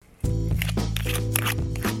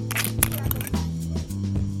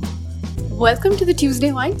Welcome to the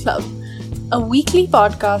Tuesday Wine Club, a weekly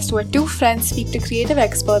podcast where two friends speak to creative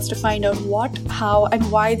experts to find out what, how,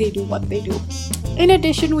 and why they do what they do. In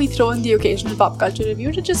addition, we throw in the occasional pop culture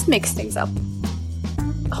review to just mix things up.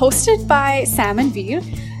 Hosted by Sam and Veer,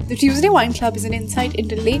 the Tuesday Wine Club is an insight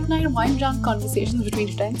into late-night wine-drunk conversations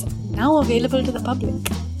between friends, now available to the public.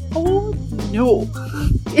 Oh no!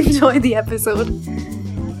 Enjoy the episode.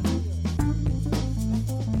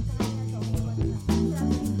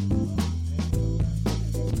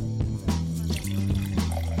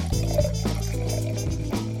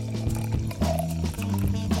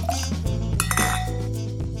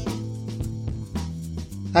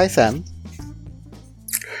 Hi Sam.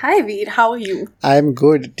 Hi Veer, how are you? I'm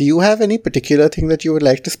good. Do you have any particular thing that you would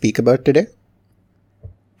like to speak about today?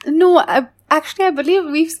 No, I believe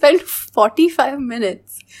we've spent 45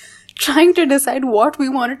 minutes trying to decide what we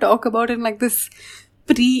want to talk about in like this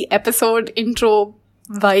pre-episode intro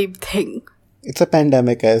vibe thing. It's a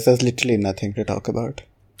pandemic, guys. There's literally nothing to talk about.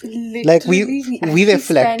 Literally, Like we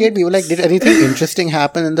reflected, we were like, did anything interesting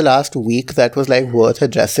happen in the last week that was like worth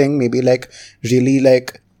addressing? Maybe like really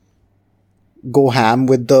like go ham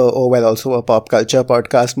with the also a pop culture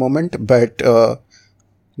podcast moment, but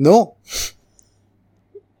no.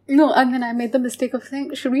 No, and then I made the mistake of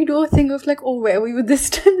saying, should we do a thing of like, where we were this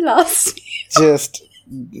time last year? Just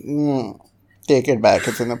take it back.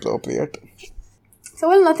 It's inappropriate. So,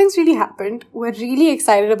 well, nothing's really happened. We're really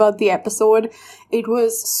excited about the episode. It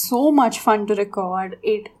was so much fun to record.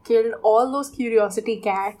 It killed all those curiosity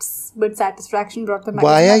cats, but satisfaction brought them back.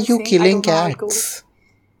 Why are you killing cats?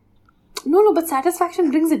 No, but satisfaction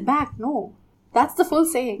brings it back. No. That's the full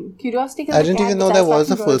saying. Curiosity kills I didn't even know there was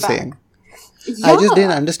a full saying. Yeah. I just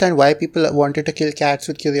didn't understand why people wanted to kill cats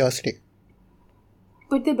with curiosity.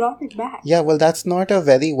 But they brought it back. Yeah, well, that's not a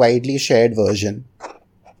very widely shared version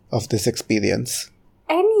of this experience.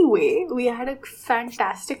 Anyway, we had a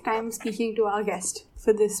fantastic time speaking to our guest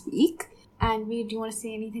for this week. And do you want to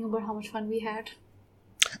say anything about how much fun we had?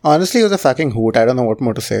 Honestly, it was a fucking hoot. I don't know what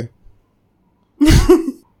more to say.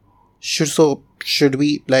 Should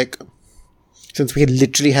we, like, since we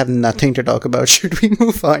literally have nothing to talk about, should we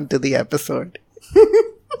move on to the episode?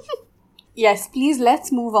 Yes, please,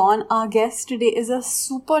 let's move on. Our guest today is a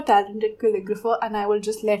super talented calligrapher, and I will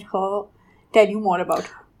just let her tell you more about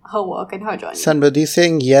her work and her journey. Somebody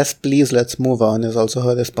saying, yes, please, let's move on is also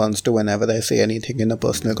her response to whenever I say anything in a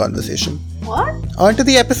personal conversation. What? On to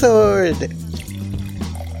the episode!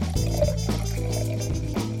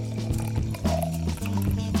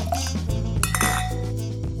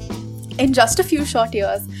 In just a few short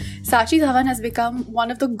years, Sachi Dhawan has become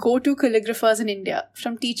one of the go-to calligraphers in India,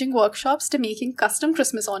 from teaching workshops to making custom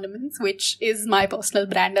Christmas ornaments, which is my personal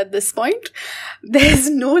brand at this point. There's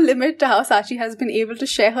no limit to how Sachi has been able to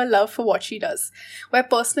share her love for what she does. We're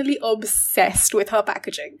personally obsessed with her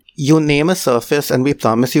packaging. You name a surface and we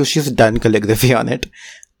promise you she's done calligraphy on it.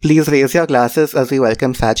 Please raise your glasses as we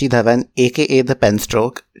welcome Sachi Dhawan, aka The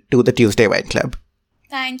Penstroke, to the Tuesday Wine Club.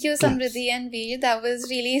 Thank you, Samriddhi and Veer. That was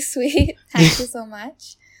really sweet. Thank you so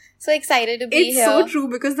much. So excited to be here. It's so true,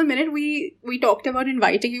 because the minute we talked about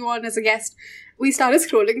inviting you on as a guest, we started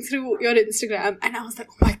scrolling through your Instagram and I was like,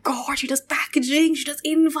 oh my god, she does packaging, she does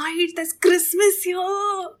invites, there's Christmas here.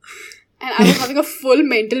 And I was having a full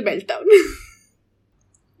mental meltdown.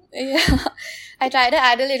 Yeah. I try to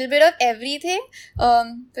add a little bit of everything.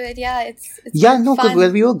 But yeah, it's Yeah, no, fun. because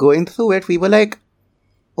when we were going through it, we were like,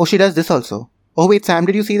 oh, she does this also. Oh wait, Sam,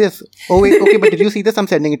 did you see this? Oh wait, okay, but did you see this? I'm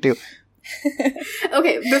sending it to you.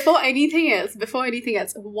 Okay, before anything else,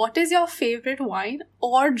 what is your favorite wine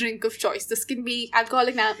or drink of choice? This can be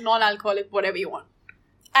alcoholic, non-alcoholic, whatever you want.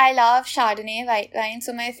 I love Chardonnay white wine.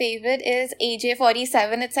 So my favorite is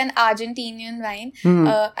AJ47. It's an Argentinian wine.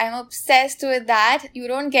 I'm obsessed with that. You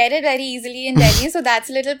don't get it very easily in Delhi, so that's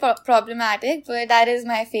a little problematic, but that is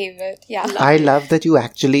my favorite. Yeah. I love that you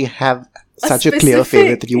actually have such a clear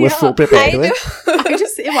favorite that you were so prepared with. I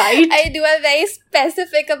just say white. I do are very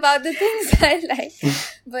specific about the things I like.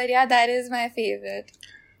 But yeah, that is my favorite.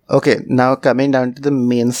 Okay, now coming down to the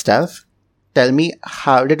main stuff. Tell me,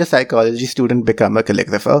 how did a psychology student become a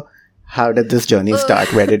calligrapher? How did this journey start?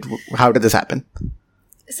 How did this happen?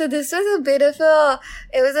 So this was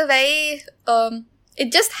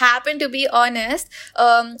it just happened, to be honest.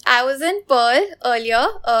 I was in Pearl earlier.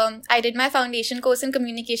 I did my foundation course in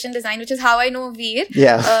communication design, which is how I know Veer.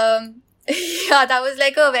 Yeah. Yeah, that was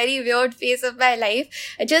like a very weird phase of my life.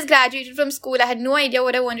 I just graduated from school. I had no idea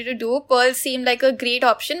what I wanted to do. Pearl seemed like a great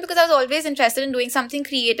option because I was always interested in doing something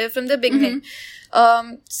creative from the beginning.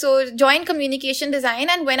 So joined communication design,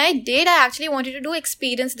 and when I did, I actually wanted to do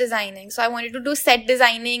experience designing. So I wanted to do set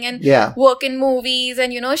designing and work in movies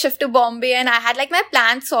and, shift to Bombay, and I had like my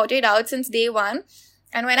plans sorted out since day one.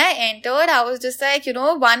 And when I entered, I was just like,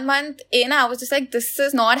 1 month in, I was just like, this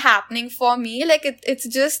is not happening for me. Like, it's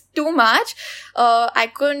just too much.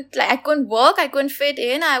 I couldn't work. I couldn't fit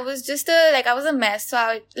in. I was just I was a mess.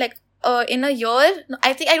 So in a year,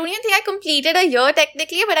 I don't even think I completed a year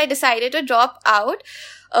technically, but I decided to drop out.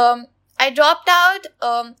 I dropped out,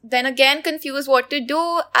 then again confused what to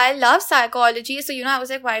do. I love psychology, so I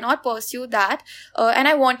was like, why not pursue that? And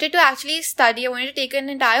I wanted to actually study. I wanted to take an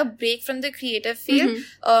entire break from the creative field,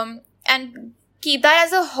 and keep that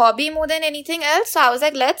as a hobby more than anything else. So I was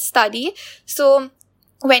like, let's study. So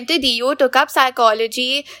went to DU, took up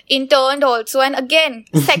psychology, interned also, and again,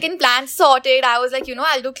 second plan sorted. I was like,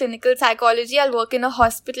 I'll do clinical psychology, I'll work in a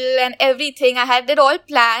hospital and everything. I had it all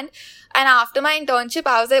planned. And after my internship,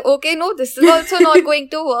 I was like, okay, no, this is also not going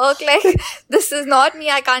to work. Like, this is not me.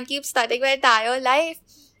 I can't keep studying my entire life.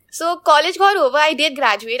 So college got over. I did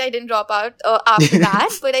graduate. I didn't drop out after that,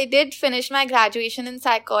 but I did finish my graduation in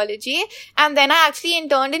psychology. And then I actually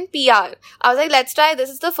interned in PR. I was like, let's try this.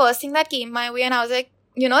 Is the first thing that came my way. And I was like,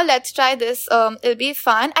 let's try this. It'll be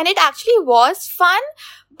fun. And it actually was fun.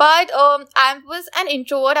 But I was an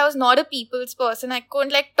introvert. I was not a people's person. I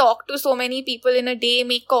couldn't talk to so many people in a day,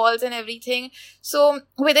 make calls and everything. So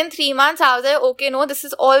within 3 months, I was like, okay, no, this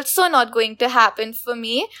is also not going to happen for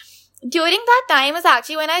me. During that time is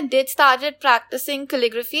actually when I did started practicing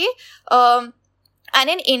calligraphy. And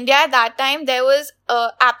in India at that time, there was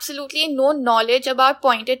absolutely no knowledge about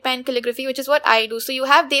pointed pen calligraphy, which is what I do. So you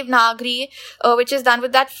have Devanagari, which is done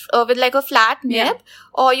with that, with like a flat nib,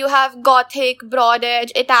 or you have Gothic, broad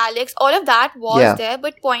edge, italics, all of that was there,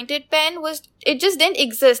 but pointed pen it just didn't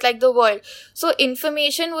exist like the world. So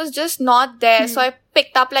information was just not there. So I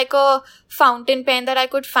picked up like a fountain pen that I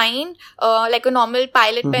could find, like a normal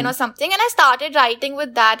pilot pen or something, and I started writing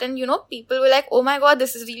with that. And people were like, oh my god,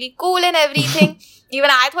 this is really cool and everything. Even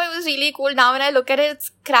I thought it was really cool. Now when I look at it,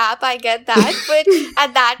 it's crap. I get that. But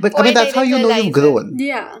at that point, I mean, that's how you've grown.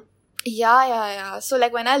 Yeah. Yeah. So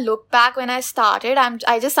when I look back when I started,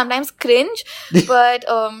 I just sometimes cringe. But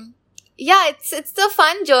it's a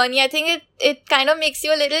fun journey. I think it kind of makes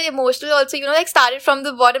you a little emotional also. Started from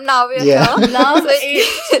the bottom, now we're here. Love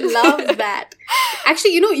it. Love that.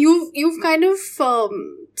 Actually, you've kind of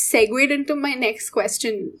segued into my next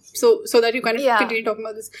question. So that you kind of continue talking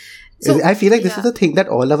about this. So, I feel like this is a thing that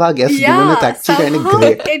all of our guests do, and it's actually kind of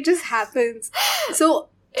great. It just happens. So,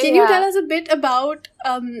 can you tell us a bit about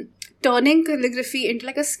turning calligraphy into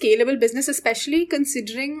a scalable business, especially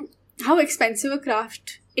considering how expensive a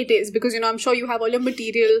craft it is? Because, I'm sure you have all your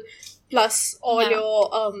material plus all your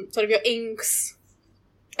sort of your inks,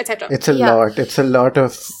 etc. It's a lot. It's a lot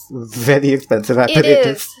of very expensive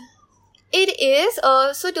apparatus. It is.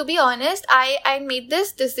 So to be honest, I made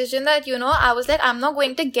this decision that, I was like, I'm not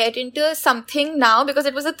going to get into something now, because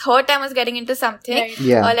it was the third time I was getting into something. Right.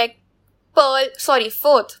 Yeah.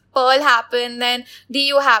 Fourth. Pearl happened, then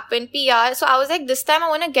DU happened, PR. So I was like, this time I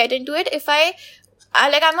want to get into it. If I'm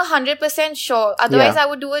 100% sure. Otherwise, I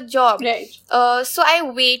would do a job. Right. So I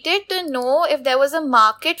waited to know if there was a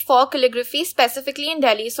market for calligraphy specifically in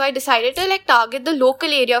Delhi. So I decided to target the local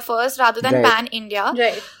area first rather than pan India.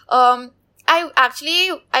 Right.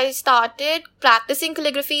 I started practicing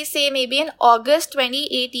calligraphy, say maybe in August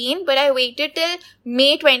 2018, but I waited till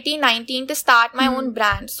May 2019 to start my own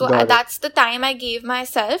brand. So that's the time I gave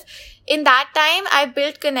myself. In that time, I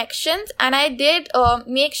built connections, and I did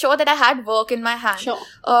make sure that I had work in my hand.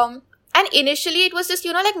 Sure. And initially, it was just,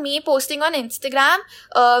 me posting on Instagram.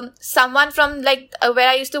 Someone from where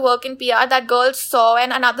I used to work in PR, that girl saw,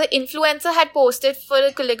 and another influencer had posted for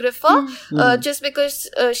a calligrapher, just because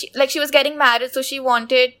she was getting married, so she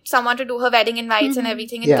wanted someone to do her wedding invites and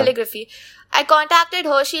everything in calligraphy. I contacted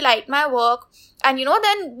her, she liked my work, and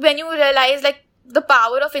then when you realize the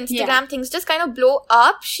power of Instagram, things just kind of blow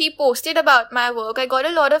up. She posted about my work. I got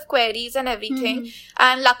a lot of queries and everything,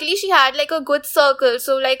 and luckily she had a good circle,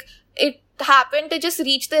 so it happened to just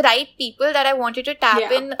reach the right people that I wanted to tap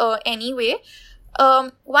in anyway.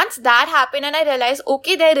 Once that happened and I realized,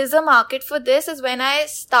 okay, there is a market for this, is when I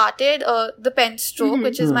started the Pen Stroke,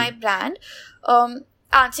 which is my brand.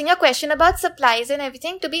 answering your question about supplies and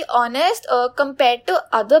everything, to be honest, compared to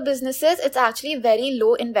other businesses, it's actually very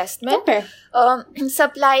low investment. Okay.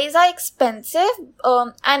 Supplies are expensive.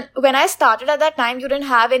 And when I started at that time, you didn't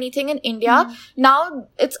have anything in India. Now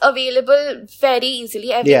it's available very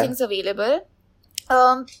easily. Everything's available.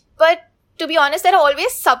 But to be honest, there are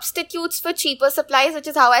always substitutes for cheaper supplies, which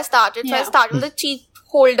is how I started. So I started with a cheap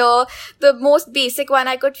holder, the most basic one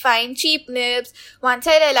I could find, cheap nibs. Once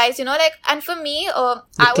I realized, and for me, I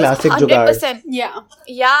was 100%. Yeah,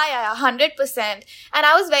 100%. And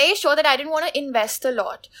I was very sure that I didn't want to invest a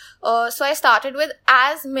lot. So I started with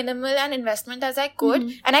as minimal an investment as I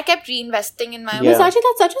could, and I kept reinvesting in my work. Actually,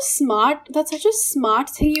 that's such a smart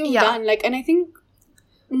thing you've done. And I think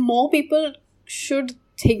more people should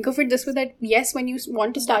think of it this way, that yes, when you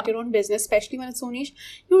want to start your own business, especially when it's so niche,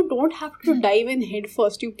 you don't have to dive in head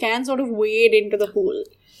first. You can sort of wade into the pool.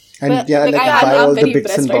 And buy all the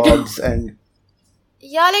bits and bobs and...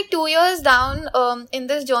 Yeah, 2 years down in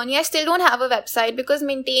this journey, I still don't have a website, because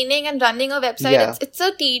maintaining and running a website, it's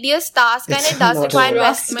a tedious task, and it does require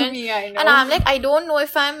investment. And I'm I don't know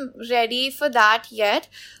if I'm ready for that yet.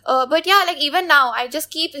 But even now, I just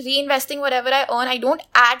keep reinvesting whatever I earn. I don't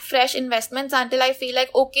add fresh investments until I feel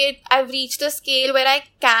okay, I've reached a scale where I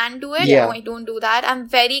can do it. No, I don't do that. I'm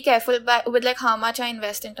very careful with how much I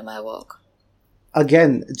invest into my work.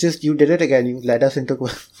 Again, you did it again. You led us into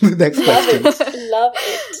the next question. Love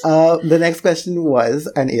it. The next question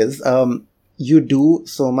was and is, you do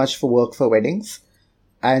so much for work for weddings,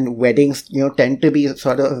 and weddings, tend to be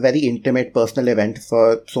sort of a very intimate personal event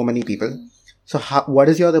for so many people. So what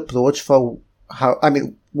is your approach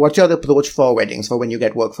what's your approach for weddings, for when you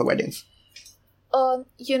get work for weddings?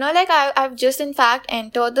 I've just in fact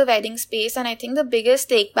entered the wedding space, and I think the biggest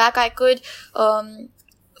take back I could,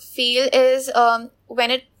 feel is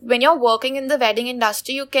when you're working in the wedding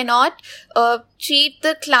industry, you cannot treat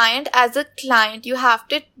the client as a client. You have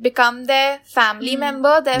to become their family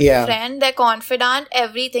member, their friend, their confidant,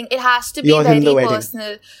 everything. It has to be very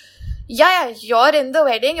personal. You're in the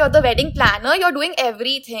wedding, you're the wedding planner, you're doing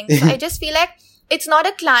everything. So I just feel it's not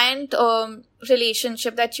a client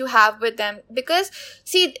relationship that you have with them, because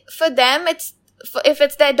see, for them if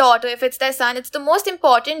it's their daughter, if it's their son, it's the most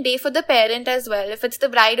important day for the parent as well. If it's the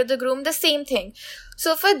bride or the groom, the same thing.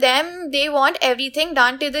 So for them, they want everything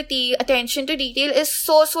done to the T. Attention to detail is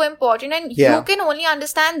so important, and you can only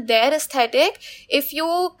understand their aesthetic if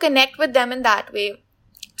you connect with them in that way.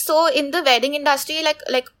 So in the wedding industry,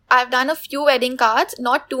 I've done a few wedding cards,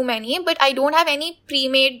 not too many, but I don't have any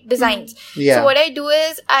pre-made designs. So what I do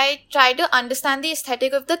is I try to understand the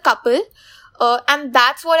aesthetic of the couple. And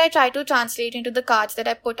that's what I try to translate into the cards that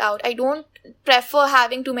I put out. I don't prefer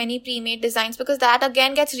having too many pre-made designs, because that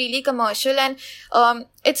again gets really commercial, and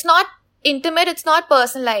it's not intimate, it's not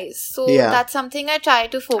personalized. So that's something I try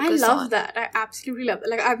to focus on. I love that. I absolutely love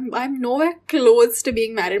it. I'm nowhere close to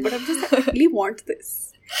being married, but I'm just I really want this.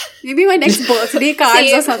 Maybe my next birthday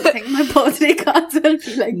cards or something. My birthday cards will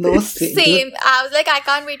be this. Same. I was I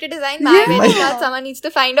can't wait to design my wedding card. Someone needs to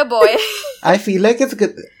find a boy. I feel it's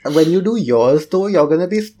good. When you do yours, though, you're going to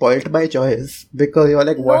be spoilt by choice, because you're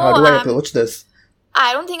how do I approach this?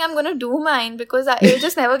 I don't think I'm going to do mine, because it'll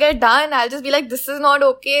just never get done. I'll just be this is not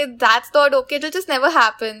okay, that's not okay. It'll just never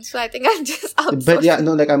happen. So I think I'm just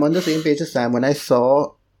outsourcing. But I'm on the same page as Sam. When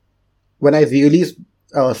I really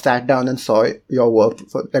sat down and saw your work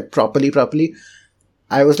for, properly,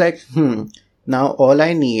 I was now all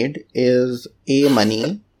I need is A,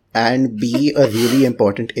 money, and B, a really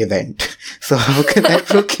important event. So how can I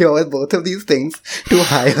procure both of these things to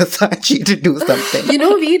hire Sachi to do something?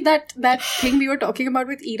 That thing we were talking about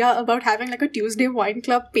with Ira about having a Tuesday wine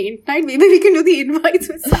club paint night, maybe we can do the invites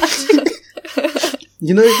with Sachi.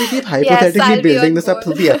 If we keep hypothetically building this up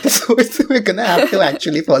through the episodes, we're going to have to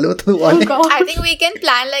actually follow through on it. I think we can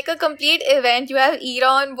plan a complete event. You have Ira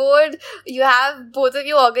on board. You have both of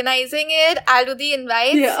you organizing it. I'll do the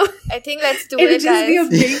invites. Yeah. I think let's do it, guys. It'll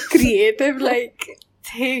just be a big creative,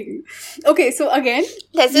 thing. Okay, so again,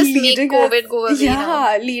 let's just make COVID go away.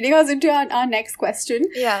 Yeah, leading us into our next question.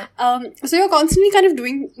 Yeah. So you're constantly kind of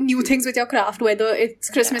doing new things with your craft, whether it's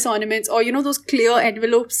Christmas ornaments or those clear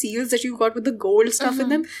envelope seals that you've got with the gold stuff in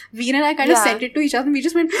them. Veer and I kind of sent it to each other, and we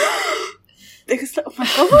just went. Because, oh my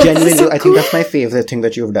God, genuinely, so I think that's my favorite thing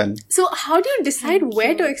that you've done. So how do you decide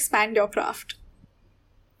where to expand your craft?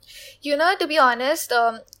 To be honest,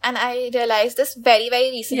 and I realized this very, very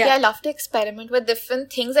recently, I love to experiment with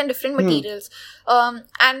different things and different materials.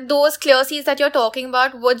 And those clear seals that you're talking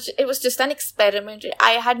about, it was just an experiment.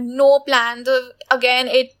 I had no plans of, again,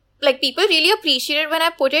 it like people really appreciated when I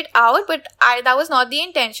put it out, but that was not the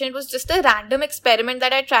intention. It was just a random experiment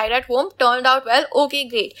that I tried at home. Turned out well. Okay,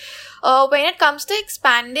 great. When it comes to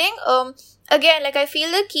expanding, again, like I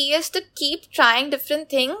feel the key is to keep trying different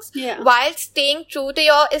things while staying true to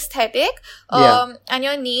your aesthetic and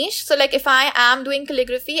your niche. So like if I am doing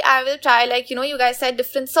calligraphy, I will try, like, you know, you guys said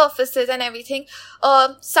different surfaces and everything.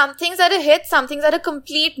 Some things are a hit, some things are a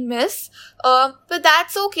complete miss. But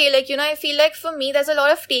that's okay. Like, you know, I feel like for me, there's a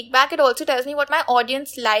lot of take back. It also tells me what my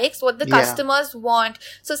audience likes, what the customers want.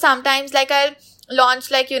 So sometimes like I'll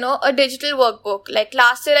launch, like, you know, a digital workbook. Like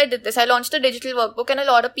last year I did this. I launched a digital workbook and a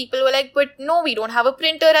lot of people were like, but no, we don't have a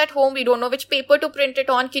printer at home. We don't know which paper to print it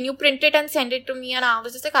on. Can you print it and send it to me? And I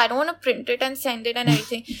was just like, I don't want to print it and send it and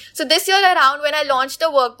everything. So this year around when I launched the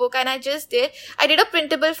workbook and I did a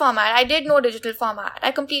printable format. I did no digital format.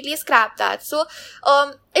 I completely scrapped that. So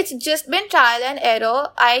it's just been trial and error.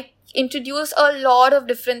 I introduce a lot of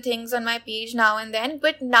different things on my page now and then,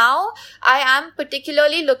 but now I am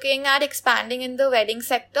particularly looking at expanding in the wedding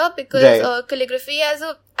sector because calligraphy as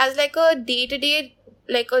like a day-to-day,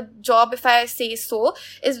 like a job, if I say so,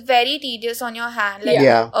 is very tedious on your hand. Like,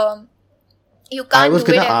 you can't. I was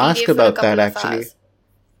going to ask about that actually,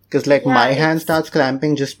 because like my hand starts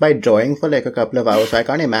cramping just by drawing for like a couple of hours. So I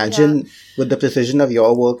can't imagine with the precision of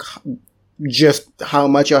your work just how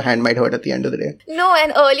much your hand might hurt at the end of the day. No,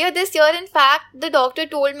 and earlier this year, in fact, the doctor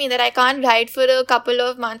told me that I can't write for a couple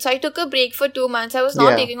of months. So I took a break for 2 months. I was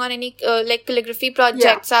not taking on any like calligraphy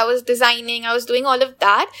projects. I was designing, I was doing all of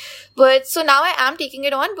that. But so now I am taking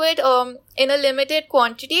it on, but in a limited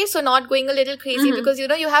quantity, so not going a little crazy because, you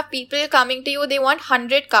know, you have people coming to you, they want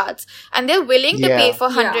 100 cards and they're willing to pay for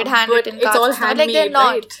 100 handwritten cards. It's all handmade, like they're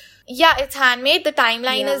not. right? Yeah, it's handmade. The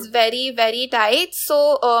timeline is very, very tight.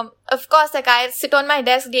 So, of course, like I sit on my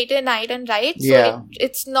desk day to night and write. So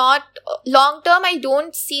it's not long term. I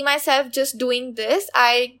don't see myself just doing this.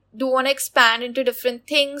 I do want to expand into different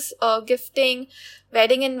things, gifting,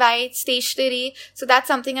 wedding invites, stationery. So that's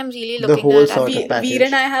something I'm really looking the whole at. Sort of package. Veer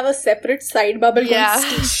and I have a separate side bubble called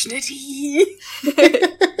stationery.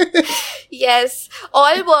 Yes,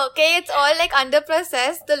 all working. It's all like under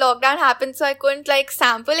process. The lockdown happened, so I couldn't like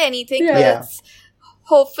sample anything. But it's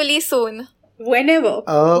hopefully soon. Whenever,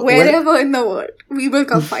 wherever in the world, we will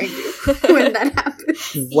come find you when that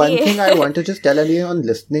happens. One thing I want to just tell anyone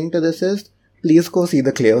listening to this is, please go see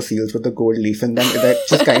the clear seals with the gold leaf in them. They're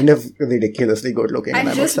just kind of ridiculously good looking.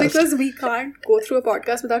 And just because we can't go through a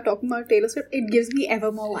podcast without talking about Taylor Swift, it gives me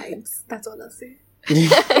Evermore vibes. That's all I'll say.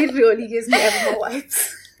 It really gives me Evermore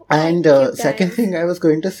vibes. And second thing I was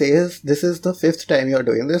going to say is, this is the 5th time you're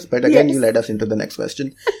doing this, but again, you led us into the next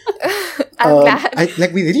question. I'm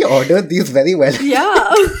glad. We really ordered these very well.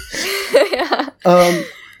 Yeah.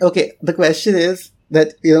 Okay, the question is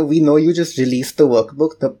that, you know, we know you just released the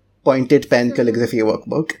workbook, the pointed pen calligraphy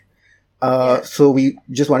workbook. So we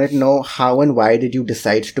just wanted to know how and why did you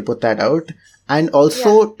decide to put that out? And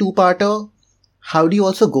also, two-parter, how do you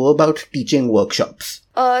also go about teaching workshops?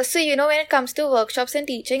 So, you know, when it comes to workshops and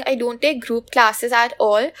teaching, I don't take group classes at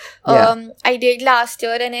all. I did last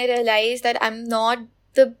year and I realized that I'm not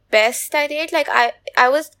the best at it. Like I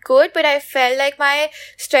was good, but I felt like my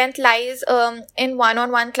strength lies in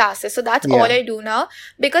one-on-one classes. So that's all I do now,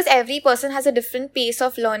 because every person has a different pace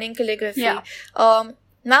of learning calligraphy.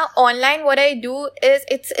 Now online, what I do is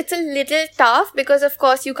it's a little tough because of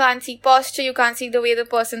course you can't see posture, you can't see the way the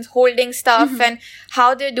person's holding stuff and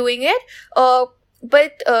how they're doing it.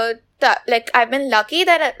 But like I've been lucky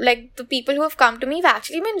that like the people who have come to me have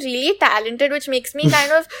actually been really talented, which makes me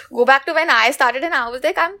kind of go back to when I started and I was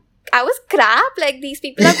like, I was crap. Like, these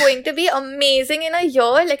people are going to be amazing in a year.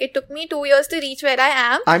 Like, it took me 2 years to reach where I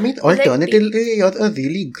am. I mean, alternatively, you're a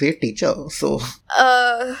really great teacher, so...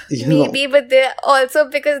 maybe, but they're also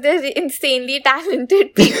because there's insanely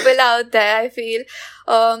talented people out there, I feel.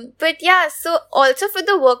 But yeah, so also for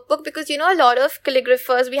the workbook, because, you know, a lot of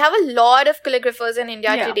calligraphers, we have a lot of calligraphers in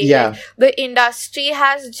India today. Yeah. Like, the industry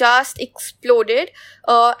has just exploded,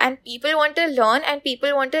 and people want to learn, and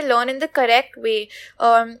people want to learn in the correct way.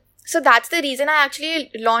 So that's the reason I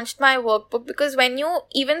actually launched my workbook, because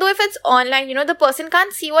even though if it's online, you know, the person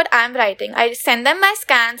can't see what I'm writing. I send them my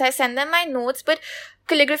scans, I send them my notes, but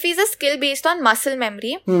calligraphy is a skill based on muscle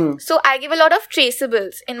memory. So I give a lot of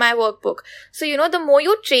traceables in my workbook. So, you know, the more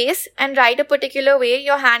you trace and write a particular way,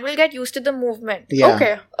 your hand will get used to the movement. Yeah.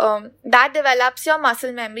 Okay. That develops your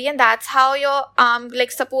muscle memory, and that's how your arm,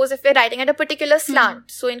 like suppose if we're writing at a particular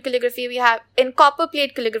slant. So in calligraphy, we have, in copper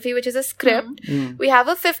plate calligraphy, which is a script, we have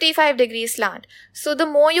a 55-degree slant. So the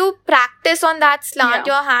more you practice on that slant,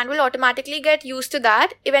 your hand will automatically get used to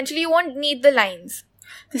that. Eventually, you won't need the lines.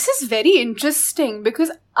 This is very interesting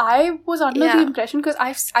because I was under the impression, because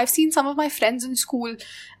I've seen some of my friends in school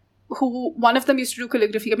who, one of them used to do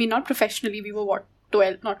calligraphy. I mean, not professionally. We were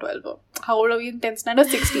 12, not 12. How old are we in 10th standard?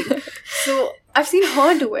 16. So I've seen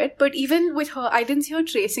her do it, but even with her, I didn't see her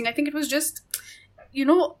tracing. I think it was just,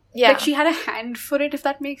 like she had a hand for it, if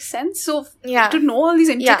that makes sense. So to know all these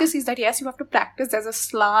intricacies that yes, you have to practice. There's a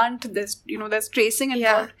slant. There's there's tracing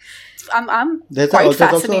involved. I'm quite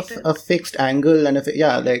fascinated. Also a fixed angle and and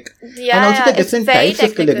also the different types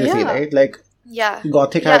of calligraphy, right? Like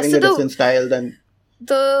Gothic having a different style than.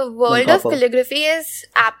 The world of calligraphy is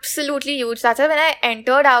absolutely huge. That's why when I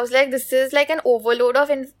entered, I was like, this is like an overload of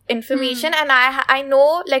information. And I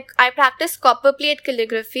know, like, I practice copperplate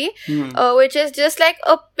calligraphy, which is just like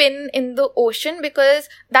a pin in the ocean, because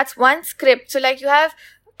that's one script. So, like, you have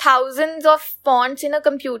thousands of fonts in a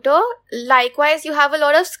computer. Likewise, you have a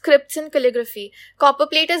lot of scripts in calligraphy.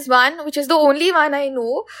 Copperplate is one, which is the only one I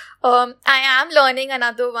know. I am learning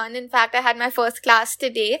another one. In fact, I had my first class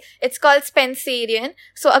today. It's called Spencerian.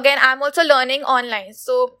 So again, I'm also learning online.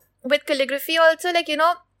 So with calligraphy also, like,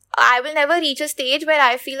 I will never reach a stage where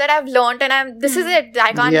I feel that I've learned and this is it.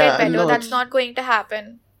 I can't get better. No, that's not going to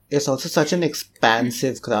happen. It's also such an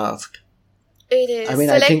expansive craft. It is. I mean,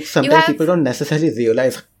 so, I think sometimes people don't necessarily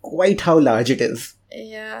realize quite how large it is.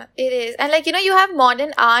 Yeah, it is. And like, you have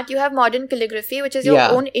modern art, you have modern calligraphy, which is your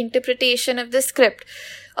own interpretation of the script.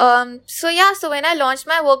 So when I launched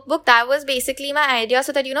my workbook, that was basically my idea,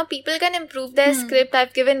 so that, people can improve their script.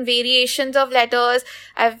 I've given variations of letters.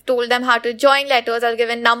 I've told them how to join letters. I've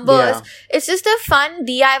given numbers. Yeah. It's just a fun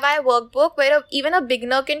DIY workbook where even a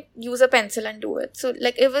beginner can use a pencil and do it. So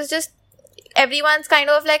like, it was just, everyone's kind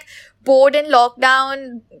of like bored in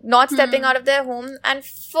lockdown, not stepping out of their home. And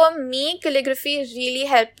for me, calligraphy really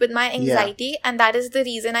helped with my anxiety. And that is the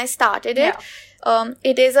reason I started it.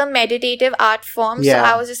 It is a meditative art form. So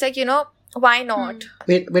I was just like, why not?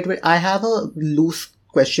 Wait. I have a loose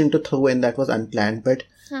question to throw in that was unplanned. But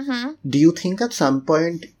do you think at some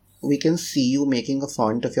point we can see you making a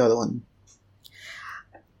font of your own?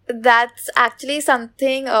 That's actually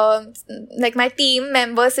something like my team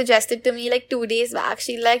member suggested to me like 2 days back.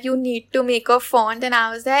 She's like, you need to make a font. And I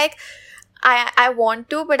was like, I want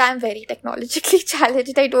to, but I'm very technologically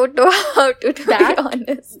challenged. I don't know how to, to be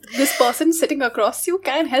honest. This person sitting across you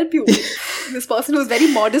can help you. This person who's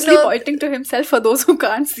very modestly pointing to himself for those who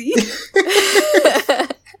can't see.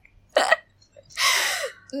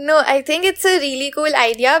 No, I think it's a really cool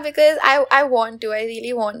idea because I want to. I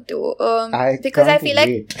really want to. Because I feel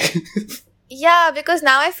like because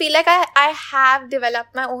now I feel like I have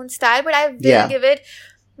developed my own style, but I will give it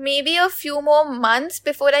maybe a few more months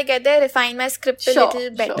before I get there, refine my script a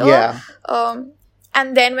little better. Yeah.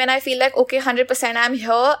 And then when I feel like, okay, 100% I'm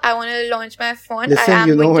here, I want to launch my font. Listen,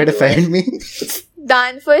 you know where to find me.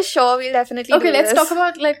 Done, for sure. We'll definitely do let's this. talk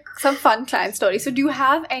about like some fun client stories. So do you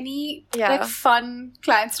have any like fun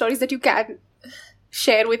client stories that you can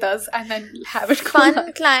share with us and then have it go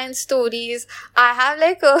fun client stories? I have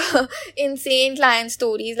like insane client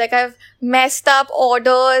stories. Like I've messed up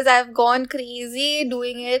orders. I've gone crazy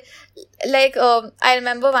doing it. Like I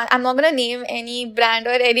remember one, I'm not going to name any brand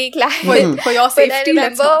or any client. For your safety,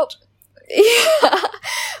 let's not.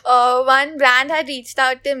 One brand had reached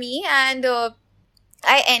out to me and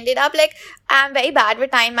I ended up like, I'm very bad with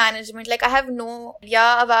time management. Like I have no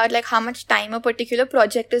idea about like how much time a particular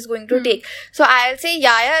project is going to take. So I'll say,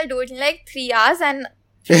 I'll do it in like 3 hours and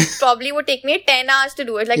probably would take me 10 hours to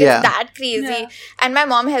do it. Like it's that crazy. Yeah. And my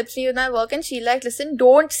mom helps me with my work and she's like, listen,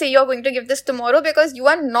 don't say you're going to give this tomorrow because you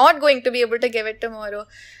are not going to be able to give it tomorrow.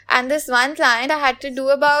 And this one client I had to do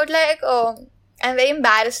about like, I'm very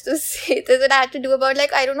embarrassed to say this, but I had to do about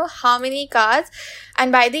like, I don't know how many cards.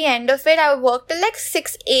 And by the end of it, I worked till like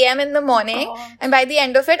 6 a.m. in the morning. Oh. And by the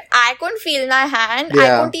end of it, I couldn't feel my hand.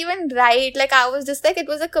 I couldn't even write. Like I was just like, it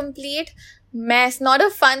was a complete mess. Not a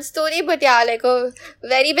fun story, but like a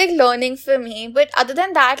very big learning for me. But other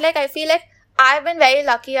than that, like I feel like I've been very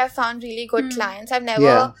lucky. I've found really good clients. I've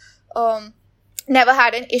never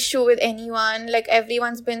had an issue with anyone. Like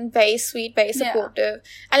everyone's been very sweet, very supportive.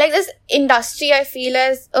 And like this industry, I feel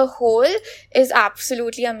as a whole is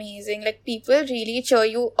absolutely amazing. Like people really cheer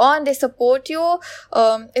you on, they support you.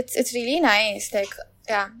 It's really nice. Like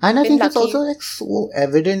and I think it's also like so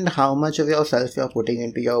evident how much of yourself you're putting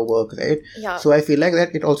into your work, right? Yeah. So I feel like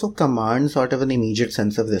that it also commands sort of an immediate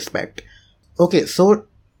sense of respect. Okay, so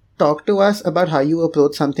talk to us about how you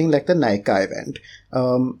approach something like the Nykaa event.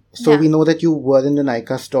 We know that you were in the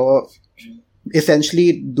Nykaa store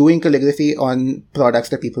essentially doing calligraphy on products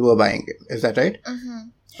that people were buying. Is that right?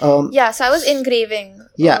 Mm-hmm. So I was engraving.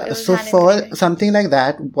 Yeah, so for something like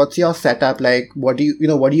that, what's your setup like? What do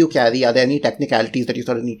you carry? Are there any technicalities that you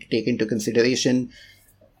sort of need to take into consideration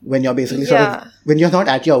when you're basically when you're not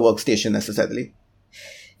at your workstation necessarily?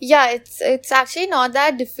 Yeah, it's actually not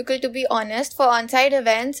that difficult, to be honest. For on-site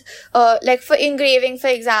events, like for engraving, for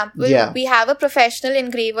example, we have a professional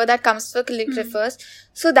engraver that comes for calligraphers.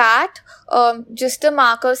 So that, just a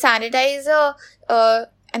marker, sanitizer,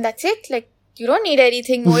 and that's it. Like, you don't need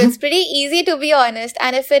anything more. It's pretty easy, to be honest.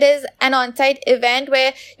 And if it is an on-site event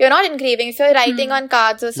where you're not engraving, if you're writing on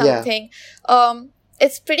cards or something,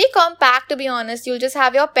 it's pretty compact, to be honest. You'll just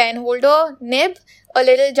have your pen holder, nib, a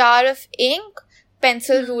little jar of ink,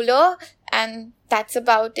 pencil, ruler, and that's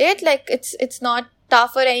about it. Like, it's not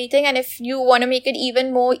tough or anything. And if you want to make it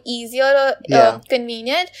even more easier or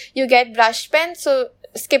convenient, you get brush pens. So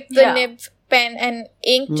skip the nib, pen and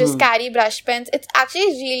ink, just carry brush pens. It's actually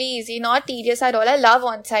really easy, not tedious at all. I love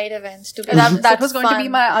on-site events, to be honest. That was going to be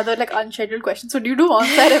my other unscheduled question. So do you do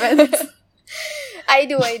on-site events? I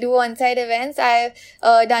do on-site events. I've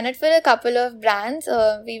done it for a couple of brands.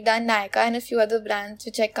 We've done Nykaa and a few other brands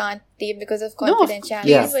which I can't name because of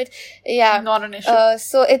confidentiality. But not an issue.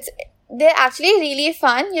 So they're actually really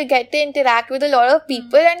fun. You get to interact with a lot of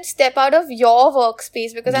people and step out of your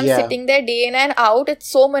workspace, because I'm sitting there day in and out. It's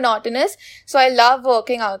so monotonous. So I love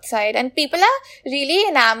working outside. And people are really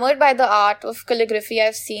enamored by the art of calligraphy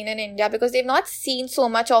I've seen in India, because they've not seen so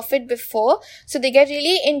much of it before. So they get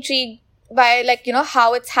really intrigued by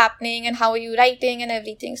how it's happening and how are you writing and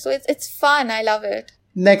everything. So it's fun. I love it.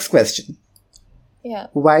 Next question. Yeah.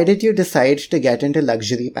 Why did you decide to get into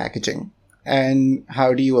luxury packaging? And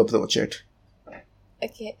how do you approach it?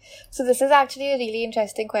 Okay, so this is actually a really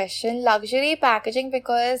interesting question. Luxury packaging,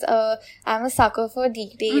 because I'm a sucker for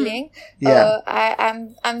detailing.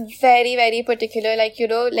 I'm very, very particular. Like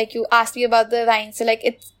you asked me about the wine, so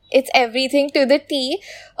it's everything to the T.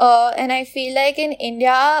 And I feel like in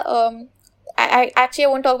India, I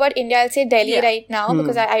won't talk about India. I'll say Delhi right now,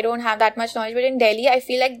 because I don't have that much knowledge. But in Delhi, I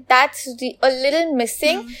feel like that's a little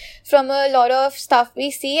missing from a lot of stuff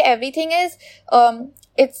we see. Everything is,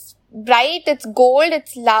 it's bright, it's gold,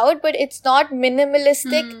 it's loud, but it's not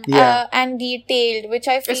minimalistic and detailed, which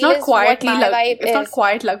I feel is what my vibe is. It's not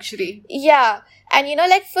quite luxury. Yeah. And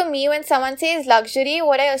for me, when someone says luxury,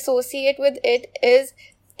 what I associate with it is,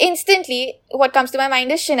 instantly, what comes to my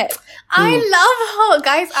mind is Chanel. I love her.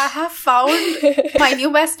 Guys, I have found my new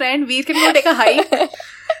best friend. We can go take a hike.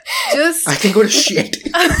 I can go to shit.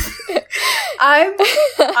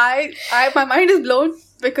 My mind is blown,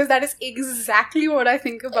 because that is exactly what I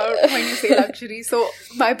think about when you say luxury. So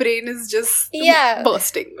my brain is just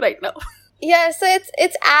bursting right now. Yeah, so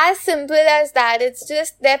it's as simple as that. It's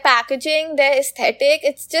just their packaging, their aesthetic.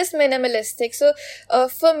 It's just minimalistic. So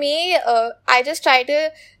for me, I just try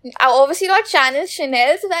to, I obviously not channel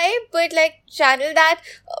Chanel's vibe, but channel that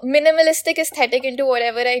minimalistic aesthetic into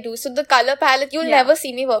whatever I do. So the color palette, you'll never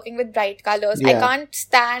see me working with bright colors. I can't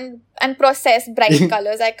stand and process bright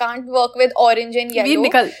colors. I can't work with orange and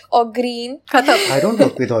yellow or green. I don't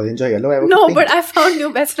work with orange or yellow. I work with pink. But I found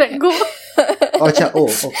your best friend. Go. Okay.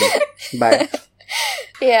 Bye.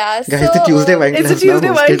 Yeah. Guys, the Tuesday wine class now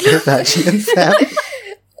hosted by Sachi and Sam.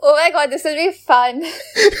 Oh my god, this will be fun.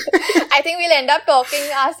 I think we'll end up talking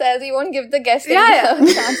ourselves. We won't give the guests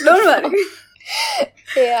any chance. Don't worry.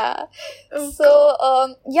 Yeah. So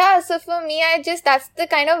for me, that's the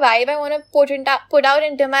kind of vibe I want to put out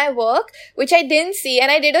into my work, which I didn't see. And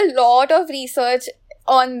I did a lot of research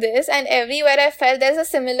on this, and everywhere I felt there's a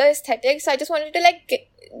similar aesthetic. So I just wanted to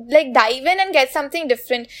dive in and get something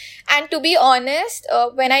different. And to be honest,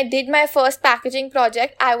 when I did my first packaging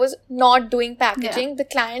project, I was not doing packaging. The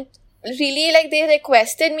client really they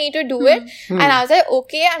requested me to do it, and I was like,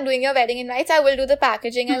 okay, I'm doing your wedding invites, I will do the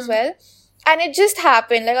packaging as well. And it just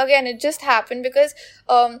happened. It just happened because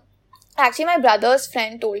actually my brother's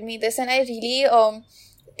friend told me this, and I really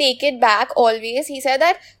take it back always. He said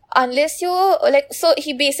that unless you so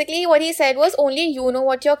he basically, what he said was, only you know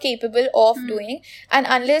what you're capable of doing, and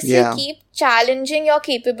unless you keep challenging your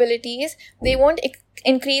capabilities, they won't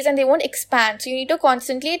increase and they won't expand. So you need to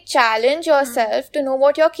constantly challenge yourself to know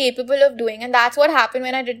what you're capable of doing. And that's what happened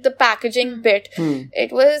when I did the packaging bit.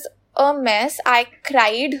 It was a mess. I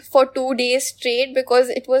cried for 2 days straight because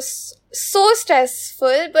it was so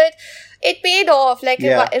stressful, but it paid off.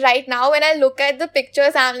 Right now, when I look at the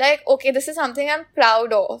pictures, I'm like, okay, this is something I'm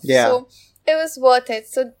proud of. So it was worth it.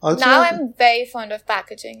 So also, now I'm very fond of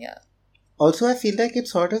packaging. Also, I feel like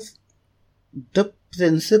it's sort of, the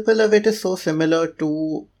principle of it is so similar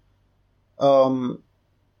to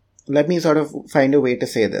let me sort of find a way to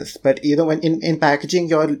say this. But when in packaging,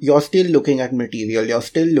 you're still looking at material. You're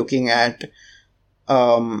still looking at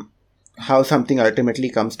how something ultimately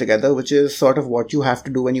comes together, which is sort of what you have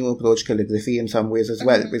to do when you approach calligraphy in some ways as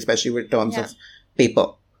well, especially with terms of paper.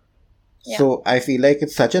 Yeah. So I feel like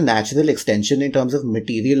it's such a natural extension in terms of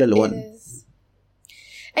material alone. It is.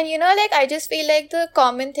 And I just feel like the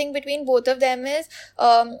common thing between both of them is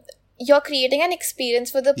you're creating an experience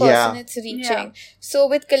for the person it's reaching. Yeah. So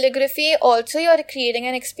with calligraphy, also you're creating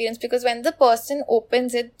an experience because when the person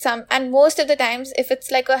opens it, and most of the times, if it's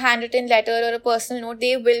like a handwritten letter or a personal note,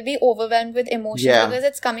 they will be overwhelmed with emotion because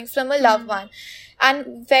it's coming from a loved one.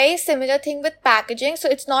 And very similar thing with packaging. So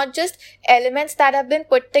it's not just elements that have been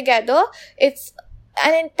put together. It's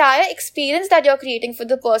an entire experience that you're creating for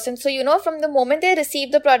the person. So, from the moment they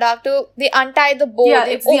receive the product to they untie the board,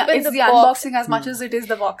 it's the unboxing as much as it is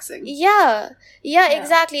the boxing. Yeah,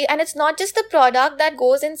 exactly. And it's not just the product that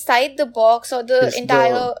goes inside the box or it's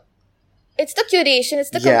the curation. It's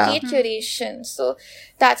the complete curation. So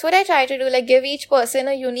that's what I try to do, like give each person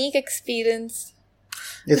a unique experience.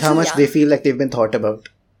 It's how much they feel like they've been thought about.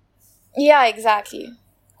 Yeah, exactly.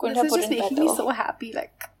 Couldn't have put it better. This is just making me so happy,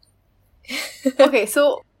 Okay,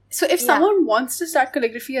 so if someone wants to start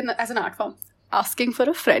calligraphy as an art form, asking for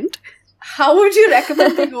a friend, how would you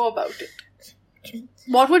recommend they go about it?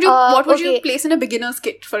 What would you place in a beginner's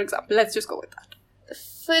kit, for example? Let's just go with that.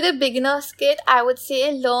 For the beginner's kit, I would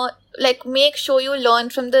say make sure you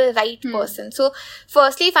learn from the right person. So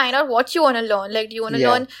firstly, find out what you want to learn. Like, do you want to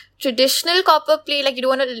learn traditional copperplay? Like, do you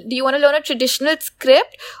want to learn a traditional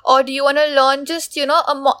script, or do you want to learn just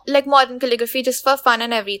modern calligraphy just for fun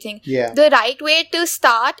and everything? Yeah. The right way to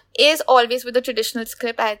start is always with the traditional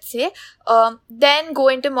script, I'd say. Then go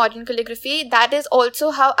into modern calligraphy. That is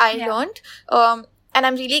also how I learned. And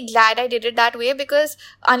I'm really glad I did it that way, because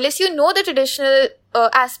unless you know the traditional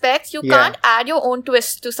aspects, you can't add your own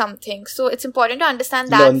twist to something. So it's important to understand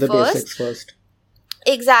that Learn the basics first.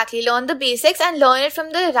 Exactly. Learn the basics and learn it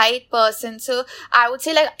from the right person. So I would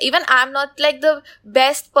say, even I'm not the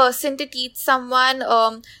best person to teach someone,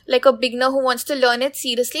 a beginner who wants to learn it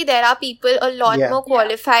seriously. There are people a lot more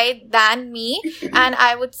qualified than me. And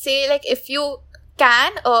I would say, if you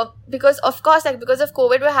can, because of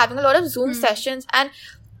COVID, we're having a lot of Zoom sessions, and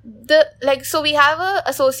so we have a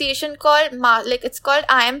association called it's called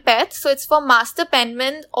I Am Pets. So it's for master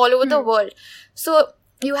penmen all over the world. So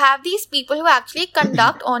you have these people who actually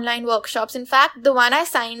conduct online workshops. In fact, the one I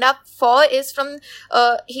signed up for is from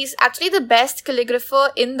he's actually the best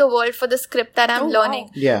calligrapher in the world for the script that I'm learning.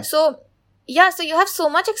 Wow. Yeah. So you have so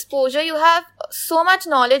much exposure, you have so much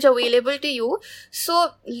knowledge available to you. So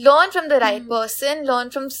learn from the right person, learn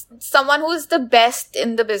from someone who's the best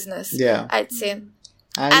in the business, I'd say.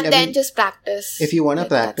 And then just practice. If you want to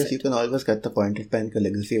practice, you can always get the Point of Pen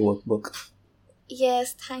calligraphy workbook.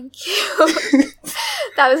 Yes, thank you.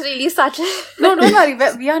 That was really subtle. No, don't worry.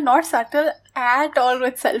 We are not subtle at all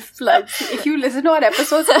with self-plugs. If you listen to our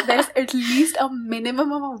episodes, there's at least a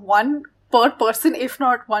minimum of one per person, if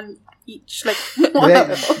not one each.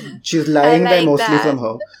 She's lying there mostly from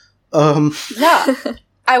her. Yeah.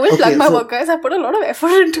 I will plug my work, guys. I put a lot of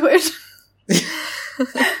effort into it.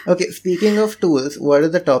 Okay, speaking of tools, what are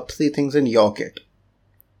the top 3 things in your kit?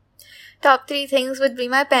 Top 3 things would be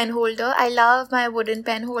my pen holder. I love my wooden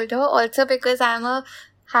pen holder. Also because I'm a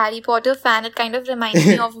Harry Potter fan, it kind of reminds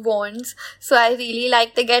me of wands. So I really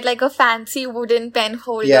like to get a fancy wooden pen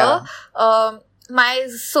holder. Yeah. My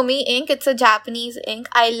Sumi ink, it's a Japanese ink.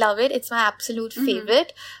 I love it. It's my absolute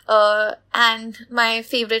favorite. And my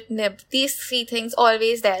favorite nib. These 3 things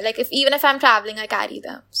always there. Even if I'm traveling, I carry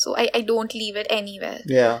them. So I don't leave it anywhere.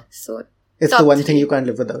 Yeah. So it's the one thing you can't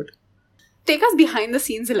live without. Take us behind the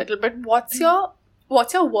scenes a little bit. What's your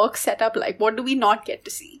work setup like? What do we not get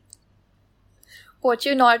to see? What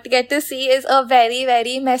you not get to see is a very,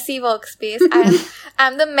 very messy workspace.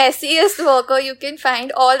 I'm the messiest worker you can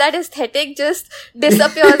find. All that aesthetic just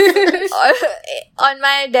disappears on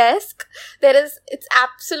my desk. It's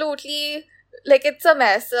absolutely, it's a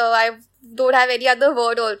mess. So I don't have any other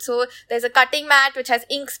word also. There's a cutting mat which has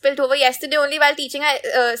ink spilt over. Yesterday only while teaching,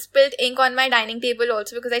 I spilled ink on my dining table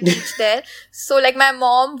also because I teach there. So my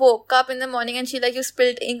mom woke up in the morning and she you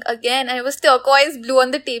spilled ink again, and it was turquoise blue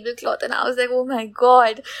on the tablecloth, and I was like, oh my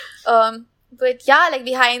god. But yeah,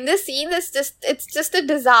 behind the scenes, it's just a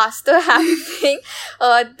disaster happening.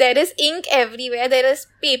 There is ink everywhere. There is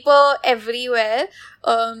paper everywhere.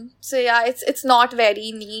 So yeah, it's not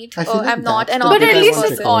very neat. I'm not an But at least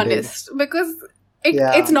it's honest, because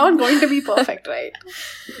It's not going to be perfect, right?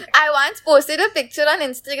 I once posted a picture on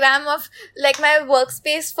Instagram of like my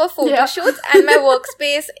workspace for photo shoots and my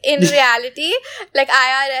workspace in reality, like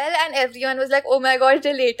IRL, and everyone was like, oh my god,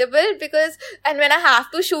 relatable, because and when I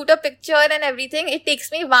have to shoot a picture and everything, it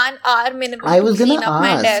takes me 1 hour minimum to clean up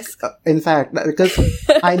my desk. In fact, because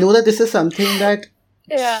I know that this is something that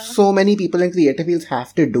so many people in creative fields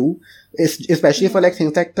have to do, especially for like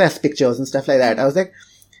things like press pictures and stuff like that. I was like,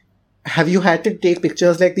 have you had to take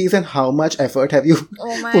pictures like these, and how much effort have you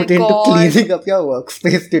put into cleaning up your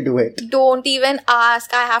workspace to do it? Don't even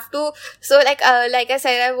ask. I have to, so like I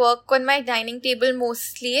said, I work on my dining table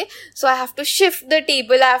mostly, so I have to shift the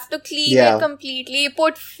table, I have to clean it completely,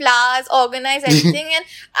 put flowers, organize everything, and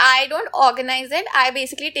I don't organize it. I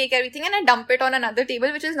basically take everything and I dump it on another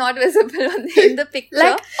table which is not visible in the picture.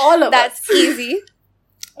 Like all of That's easy.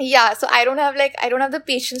 Yeah, so I don't have the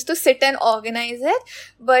patience to sit and organize it,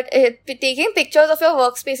 but taking pictures of your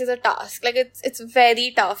workspace is a task. Like it's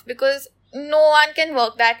very tough because no one can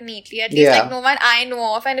work that neatly. At least like no one I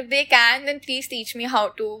know of, and if they can, then please teach me how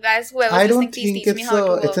to, guys. Whoever's listening, please teach me how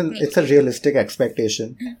to work neatly. It's a realistic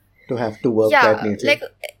expectation to have to work that neatly. Like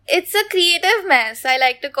it's a creative mess, I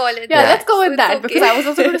like to call it. Yeah, let's go with that, because I was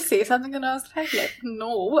also going to say something and I was like,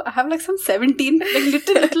 no, I have like some 17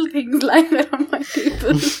 like little things lying around my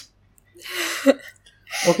table.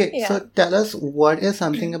 Okay, so tell us, what is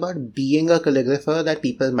something about being a calligrapher that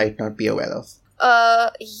people might not be aware of?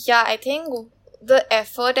 I think the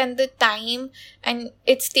effort and the time and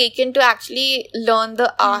it's taken to actually learn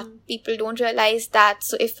the art. People don't realize that.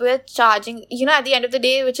 So if we're charging, at the end of the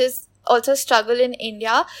day, which is also a struggle in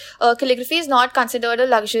India, calligraphy is not considered a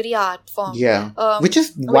luxury art form. Which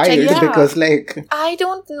is wild, because like, I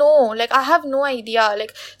don't know, like I have no idea.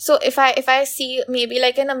 Like, so if I see maybe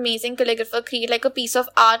like an amazing calligrapher create like a piece of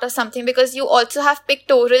art or something, because you also have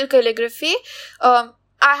pictorial calligraphy,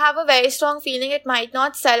 I have a very strong feeling it might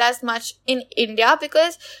not sell as much in India,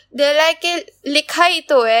 because they're like, likha hi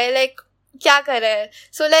to hai, like kya kar rahe hai?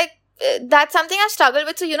 So like, that's something I struggle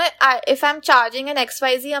with. So, if I'm charging an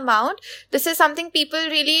XYZ amount, this is something people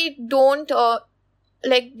really don't,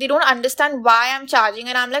 they don't understand why I'm charging.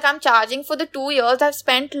 And I'm like, I'm charging for the 2 years I've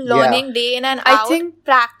spent learning day in and out,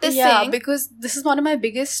 practicing. Yeah, because this is one of my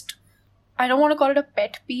biggest, I don't want to call it a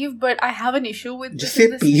pet peeve, but I have an issue with just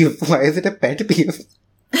say peeve. Why is it a pet peeve?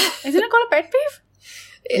 Isn't it called a pet peeve?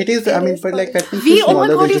 It is, I mean, but like pet peeve is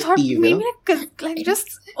smaller than just peeve, maybe like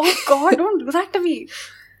just, oh god, don't do that to me.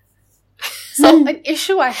 So, an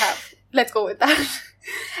issue I have, let's go with that,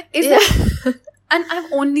 is that, and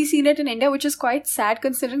I've only seen it in India, which is quite sad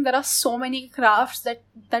considering there are so many crafts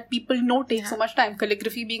that people know take so much time,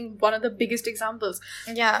 calligraphy being one of the biggest examples.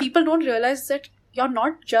 Yeah. People don't realize that you're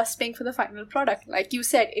not just paying for the final product. Like you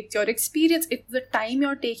said, it's your experience, it's the time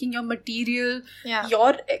you're taking, your material,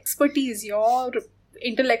 your expertise, your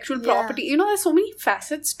intellectual property. There's so many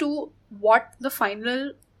facets to what the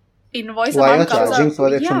final invoice amount comes out. Why you're charging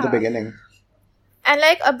for it from the beginning. And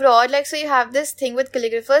like abroad, like, so you have this thing with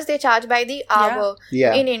calligraphers, they charge by the hour.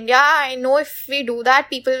 Yeah. In India, I know if we do that,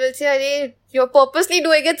 people will say, Arey, you're purposely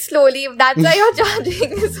doing it slowly. That's why you're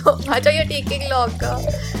charging so much, or you're taking longer.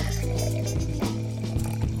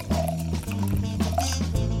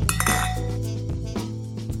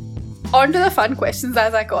 On to the fun questions,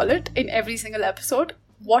 as I call it, in every single episode.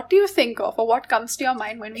 What do you think of, or what comes to your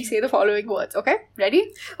mind when we say the following words? Okay,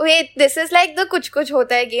 ready? Wait, this is like the Kuch Kuch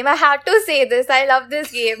Hota Hai game. I had to say this. I love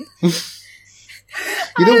this game. we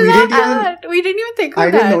didn't even think of that.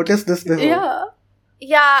 I didn't notice this before.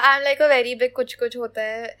 Yeah, I'm like a very big Kuch Kuch Hota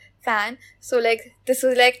Hai fan. So like, this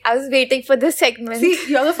was like, I was waiting for this segment. See,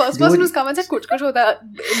 you're the first person who's come and said Kuch Kuch Hota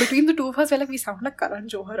Hai. Between the two of us, we're like, we sound like Karan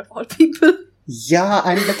Johar of all people. Yeah,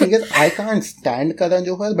 and the thing is, I can't stand Karan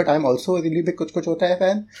Johar, but I'm also a really big Kuch Kuch Hota Hai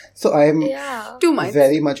fan. So I'm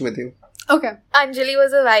very much with you. Okay. Anjali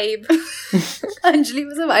was a vibe. Anjali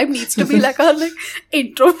was a vibe needs to be like our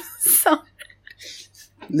intro sound.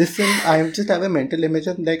 Listen, I just have a mental image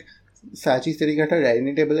of like Sachi sitting at her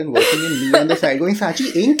dining table and working in me on the side going,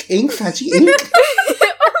 Sachi, ink, Sachi, ink.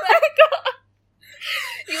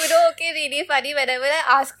 Okay, really funny. Whenever I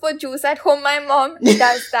ask for juice at home, my mom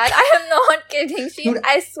does that. I am not kidding.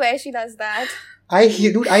 I swear she does that. I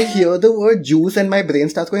hear the word juice and my brain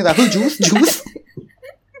starts going, Rahul, juice.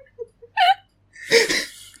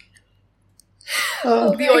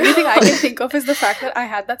 The only thing I can think of is the fact that I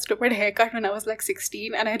had that stupid haircut when I was like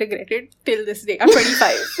 16 and I regret it till this day. I'm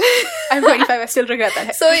 25. I still regret that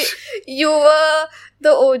haircut. So you were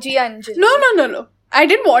the OG Anjali. No. I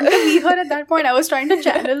didn't want to be her at that point. I was trying to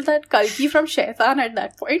channel that Kalki from Shaitan at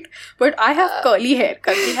that point. But I have curly hair.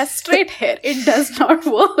 Kalki has straight hair. It does not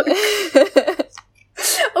work.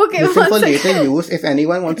 Okay, Listen, one for second. later use, if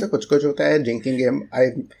anyone wants a Kuch Kuch Hota Hai drinking game,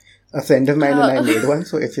 I'm a friend of mine and I made one.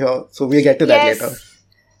 So we'll get to that Yes. later.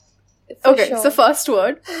 For Okay, sure. so first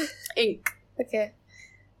word, ink. Okay.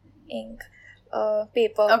 Ink.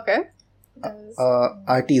 Paper. Okay.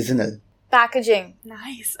 Artisanal. Packaging.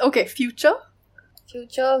 Nice. Okay, future.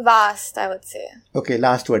 Future vast, I would say. Okay,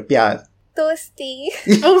 last word, pyar. Thirsty.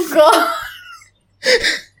 Oh god.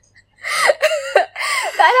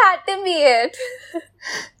 That had to be it.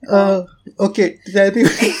 Okay, tell me.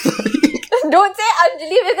 Sorry. Don't say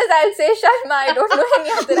Anjali because I'll say Sharma. I don't know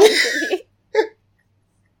any other Anjali.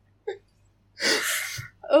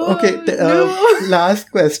 Oh, Okay, no. last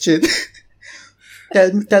question.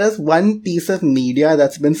 Tell us one piece of media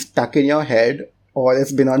that's been stuck in your head or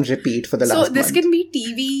it's been on repeat for the last So this month. can be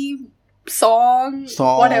TV, song,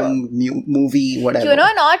 Song, whatever. movie, whatever. You know,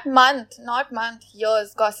 not month,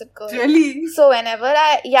 years, Gossip Girl. Really? So whenever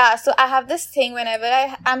I have this thing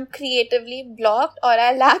whenever I'm creatively blocked or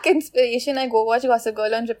I lack inspiration, I go watch Gossip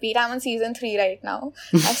Girl on repeat. I'm on season 3 right now.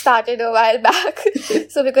 I started a while back.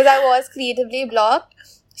 So because I was creatively blocked,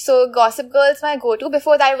 so Gossip Girl is my go-to.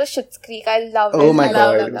 Before that, it was Schitt's Creek. I love it. Oh my I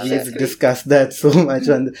god, love we've Schitt's Creek. discussed that so much.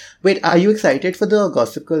 Wait, are you excited for the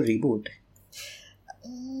Gossip Girl reboot?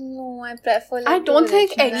 No, I prefer. I Like, don't the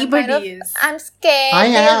think original. anybody is. I'm scared I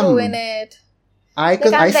they'll am. ruin it.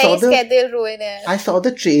 Because I'm I saw very scared they'll ruin it. I saw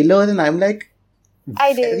the trailer and I'm like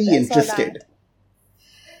I did. very I saw interested. that.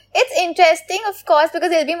 It's interesting, of course,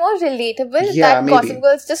 because it'll be more relatable. Yeah, that maybe. Gossip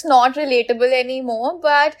Girl's just not relatable anymore.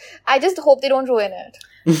 But I just hope they don't ruin it.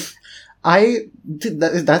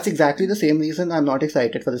 That's exactly the same reason I'm not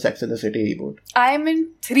excited for the Sex and the City reboot. I'm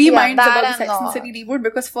in three minds that about the I'm Sex and the not. City reboot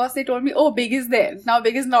because first they told me, oh, Big is there. Now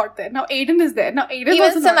Big is not there. Now Aiden is there. Now Aiden Even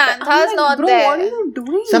also not there. Samantha's I'm not bro, there. what are you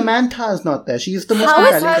doing? Samantha is not there. She's the most How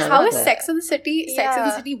compelling is character. Sex and the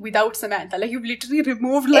Yeah. City without Samantha? Like you've literally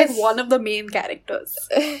removed like It's- one of the main characters.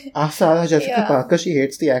 Ask Sarah Jessica Yeah. Parker. She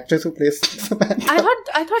hates the actress who plays Samantha.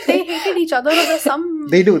 I thought they hated each other or there's some.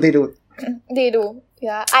 They do. They do.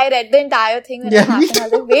 Yeah. I read the entire thing when Yeah, it me happened. I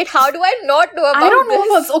was like, wait, how do I not know about I don't know this?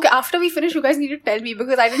 what's okay. After we finish, you guys need to tell me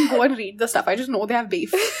because I didn't go and read the stuff. I just know they have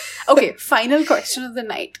beef. Okay, final question of the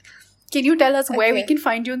night. Can you tell us where we Okay. can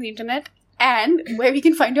find you on the internet and where we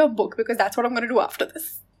can find your book? Because that's what I'm going to do after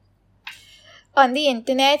this. On the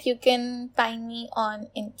internet, you can find me on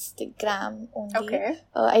Instagram only. Okay.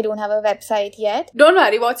 I don't have a website yet. Don't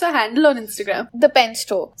worry. What's your handle on Instagram? The Pen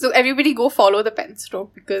Store. So everybody go follow the Pen Store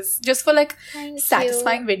because just for like Thank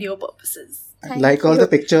satisfying video purposes. Thank Like all you. the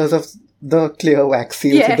pictures of the clear wax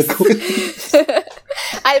seals with the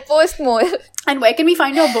gold. I'll post more. And where can we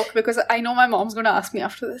find your book? Because I know my mom's going to ask me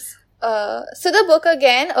after this. So the book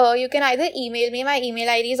again, you can either email me. My email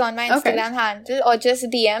ID is on my Okay. Instagram handle or just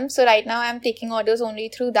DM. So right now I'm taking orders only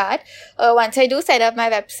through that. Once I do set up my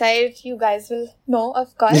website, you guys will know,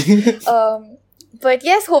 of course. But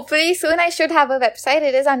yes, hopefully soon I should have a website.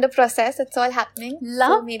 It is under process. It's all happening.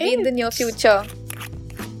 Love so maybe in it. the near future.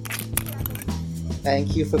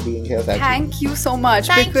 Thank you for being here, Sachi. Thank you so much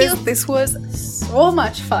Thank because you. this was so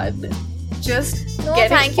much fun. Just No,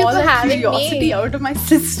 getting thank you all for the having curiosity me. out of my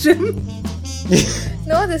system.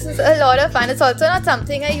 No, this is a lot of fun. It's also not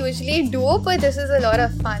something I usually do, but this is a lot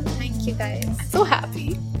of fun. Thank you guys. So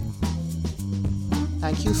happy.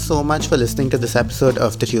 Thank you so much for listening to this episode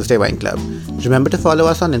of the Tuesday Wine Club. Remember to follow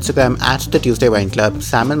us on Instagram at the Tuesday Wine Club.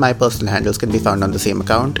 Sam and my personal handles can be found on the same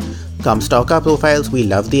account. Come stalk our profiles. We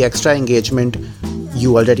love the extra engagement.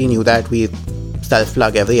 You already knew that. We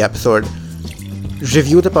self-plug every episode.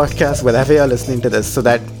 Review the podcast wherever you're listening to this so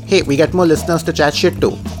that, hey, we get more listeners to chat shit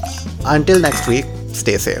too. Until next week,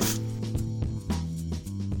 stay safe.